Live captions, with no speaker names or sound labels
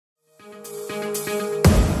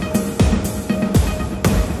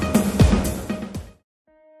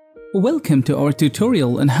Welcome to our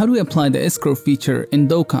tutorial on how to apply the Escrow feature in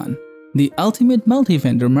Dokan, the ultimate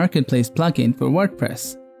multi-vendor marketplace plugin for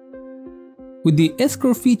WordPress. With the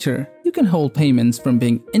Escrow feature, you can hold payments from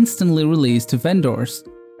being instantly released to vendors,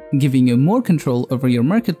 giving you more control over your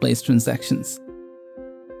marketplace transactions.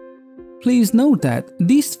 Please note that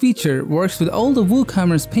this feature works with all the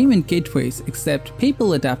WooCommerce payment gateways except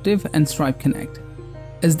PayPal Adaptive and Stripe Connect,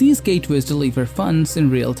 as these gateways deliver funds in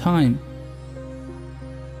real time.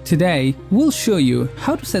 Today, we'll show you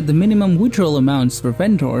how to set the minimum withdrawal amounts for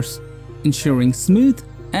vendors, ensuring smooth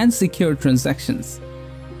and secure transactions.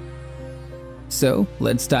 So,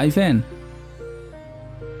 let's dive in.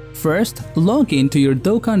 First, log in to your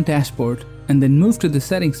Dokan dashboard and then move to the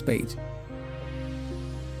settings page.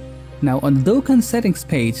 Now on the Dokan settings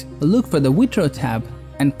page, look for the Withdraw tab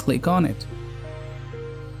and click on it.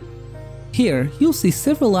 Here, you'll see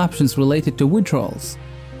several options related to withdrawals.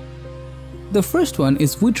 The first one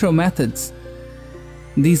is withdrawal methods.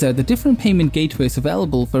 These are the different payment gateways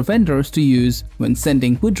available for vendors to use when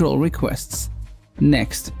sending withdrawal requests.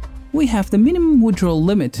 Next, we have the minimum withdrawal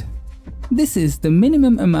limit. This is the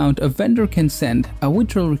minimum amount a vendor can send a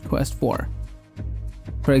withdrawal request for.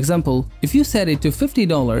 For example, if you set it to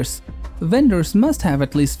 $50, vendors must have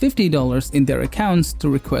at least $50 in their accounts to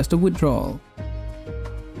request a withdrawal.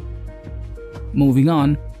 Moving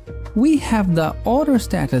on, we have the order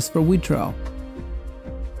status for withdrawal.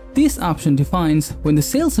 This option defines when the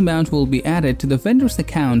sales amount will be added to the vendor's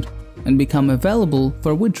account and become available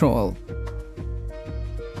for withdrawal.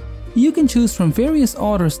 You can choose from various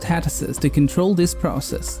order statuses to control this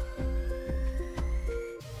process.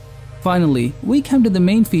 Finally, we come to the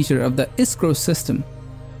main feature of the Escrow system,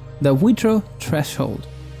 the withdrawal threshold.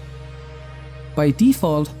 By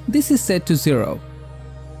default, this is set to 0,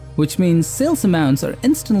 which means sales amounts are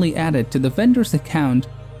instantly added to the vendor's account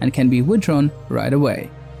and can be withdrawn right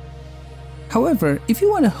away. However, if you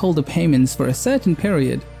want to hold the payments for a certain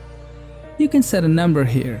period, you can set a number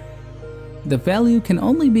here. The value can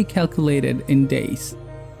only be calculated in days.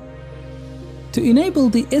 To enable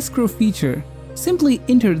the Escrow feature, simply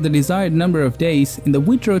enter the desired number of days in the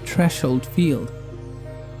withdrawal threshold field.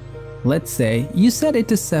 Let's say you set it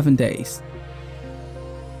to 7 days.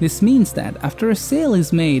 This means that after a sale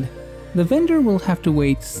is made, the vendor will have to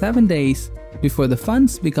wait 7 days before the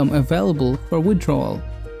funds become available for withdrawal.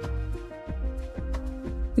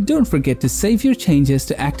 Don't forget to save your changes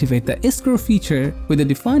to activate the Escrow feature with a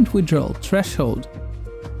defined withdrawal threshold.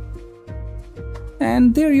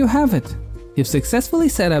 And there you have it. You've successfully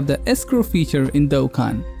set up the Escrow feature in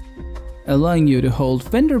Dokan, allowing you to hold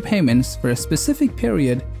vendor payments for a specific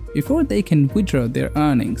period before they can withdraw their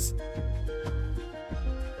earnings.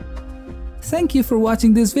 Thank you for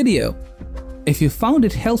watching this video. If you found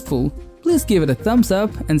it helpful, please give it a thumbs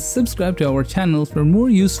up and subscribe to our channel for more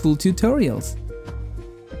useful tutorials.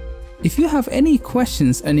 If you have any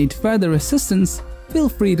questions or need further assistance, feel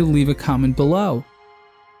free to leave a comment below.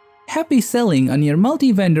 Happy selling on your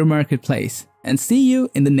multi-vendor marketplace, and see you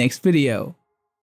in the next video.